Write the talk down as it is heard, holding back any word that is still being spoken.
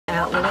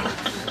out, Lily.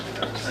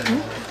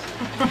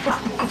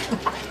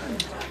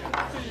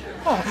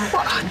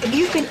 What?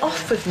 You've been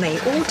off with me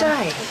all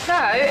day. No,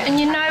 and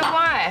you know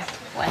why?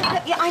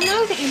 Yeah, I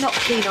know that you're not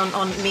keen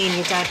on me and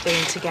your dad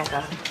being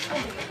together.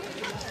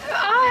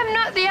 I am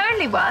not the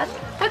only one.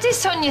 What did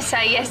Sonia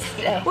say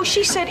yesterday? Well,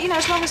 she said, you know,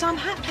 as long as I'm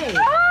happy.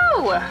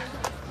 Oh!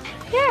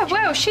 Yeah,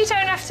 well, she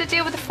don't have to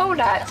deal with the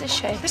fallout, does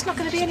she? There's not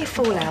going to be any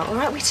fallout, all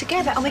right? We're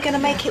together and we're going to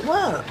make it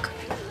work.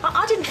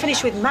 I didn't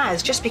finish with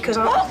Maz just because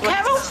I... What,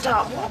 Carol?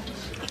 Stop.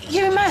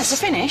 You and Maz are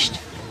finished?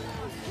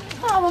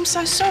 Oh, I'm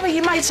so sorry.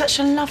 You made such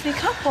a lovely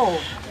couple.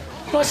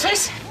 What's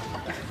this?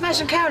 Maz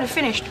and Carol are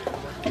finished.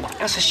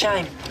 That's a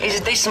shame. He's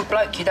a decent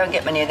bloke. You don't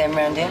get many of them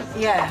round here.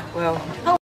 Yeah, well...